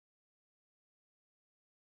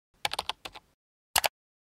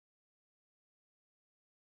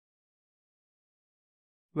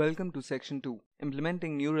Welcome to Section 2,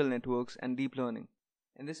 Implementing Neural Networks and Deep Learning.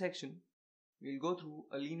 In this section, we'll go through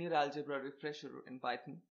a linear algebra refresher in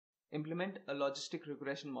Python, implement a logistic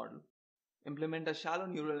regression model, implement a shallow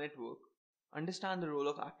neural network, understand the role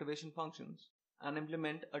of activation functions, and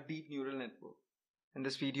implement a deep neural network. In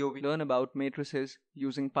this video, we learn about matrices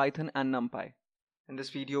using Python and NumPy. In this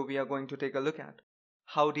video, we are going to take a look at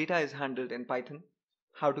how data is handled in Python,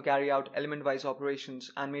 how to carry out element-wise operations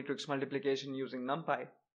and matrix multiplication using NumPy,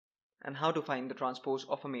 and how to find the transpose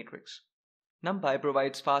of a matrix. NumPy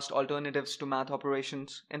provides fast alternatives to math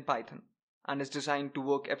operations in Python and is designed to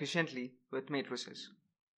work efficiently with matrices.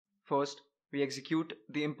 First, we execute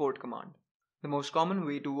the import command. The most common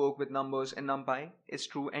way to work with numbers in NumPy is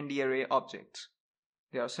through ND-array objects.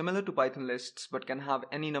 They are similar to Python lists but can have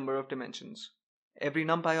any number of dimensions. Every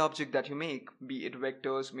NumPy object that you make, be it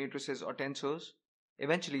vectors, matrices, or tensors,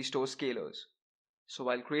 eventually stores scalars. So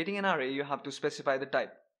while creating an array, you have to specify the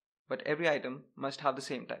type, but every item must have the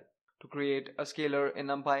same type. To create a scalar in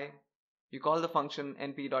NumPy, you call the function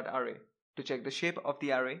np.array. To check the shape of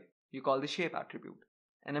the array, you call the shape attribute.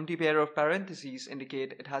 An empty pair of parentheses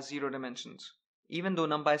indicate it has 0 dimensions. Even though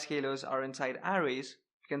NumPy scalars are inside arrays,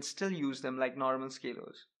 you can still use them like normal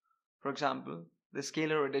scalars. For example, the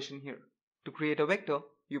scalar addition here. To create a vector,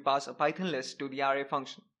 you pass a Python list to the array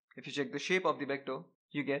function. If you check the shape of the vector,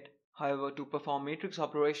 you get. However, to perform matrix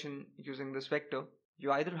operation using this vector,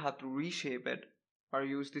 you either have to reshape it or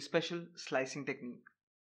use the special slicing technique.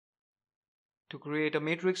 To create a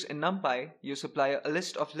matrix in NumPy, you supply a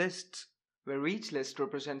list of lists where each list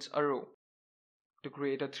represents a row. To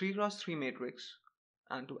create a 3x3 matrix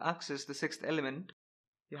and to access the sixth element,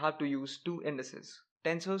 you have to use two indices.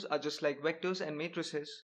 Tensors are just like vectors and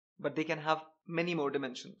matrices, but they can have many more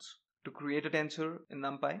dimensions. To create a tensor in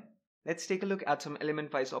NumPy, let's take a look at some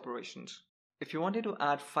element-wise operations. If you wanted to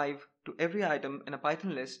add 5 to every item in a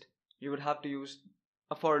Python list, you would have to use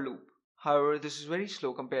a for loop. However, this is very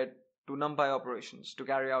slow compared to NumPy operations. To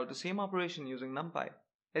carry out the same operation using NumPy,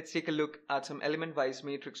 let's take a look at some element-wise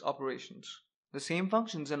matrix operations. The same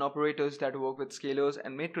functions and operators that work with scalars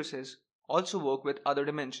and matrices also work with other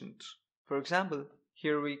dimensions. For example,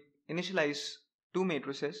 here we initialize two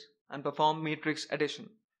matrices and perform matrix addition.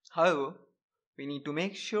 However, we need to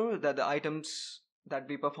make sure that the items that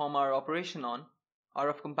we perform our operation on are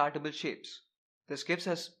of compatible shapes. This gives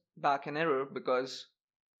us back an error because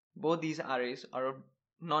both these arrays are of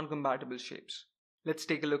non-compatible shapes. Let's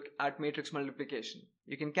take a look at matrix multiplication.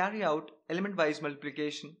 You can carry out element-wise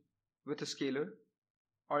multiplication with a scalar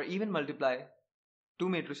or even multiply two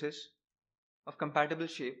matrices of compatible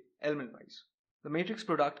shape element-wise. The matrix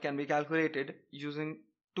product can be calculated using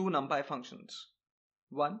two NumPy functions.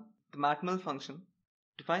 One, the matmul function.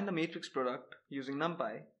 To find the matrix product using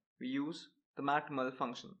NumPy, we use the matmul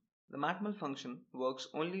function. The matmul function works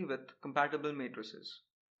only with compatible matrices.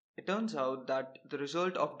 It turns out that the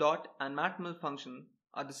result of dot and matmul function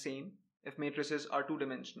are the same if matrices are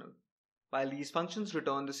two-dimensional. While these functions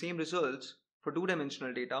return the same results for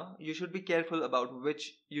two-dimensional data, you should be careful about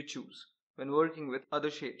which you choose when working with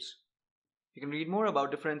other shapes. You can read more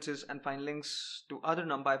about differences and find links to other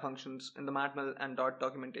NumPy functions in the matmul and dot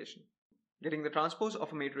documentation. Getting the transpose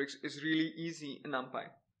of a matrix is really easy in NumPy.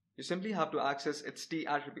 You simply have to access its t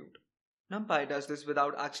attribute. NumPy does this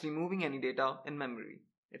without actually moving any data in memory.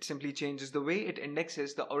 It simply changes the way it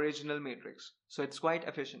indexes the original matrix, so it's quite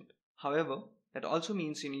efficient. However, that also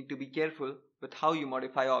means you need to be careful with how you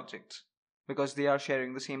modify objects, because they are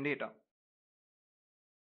sharing the same data.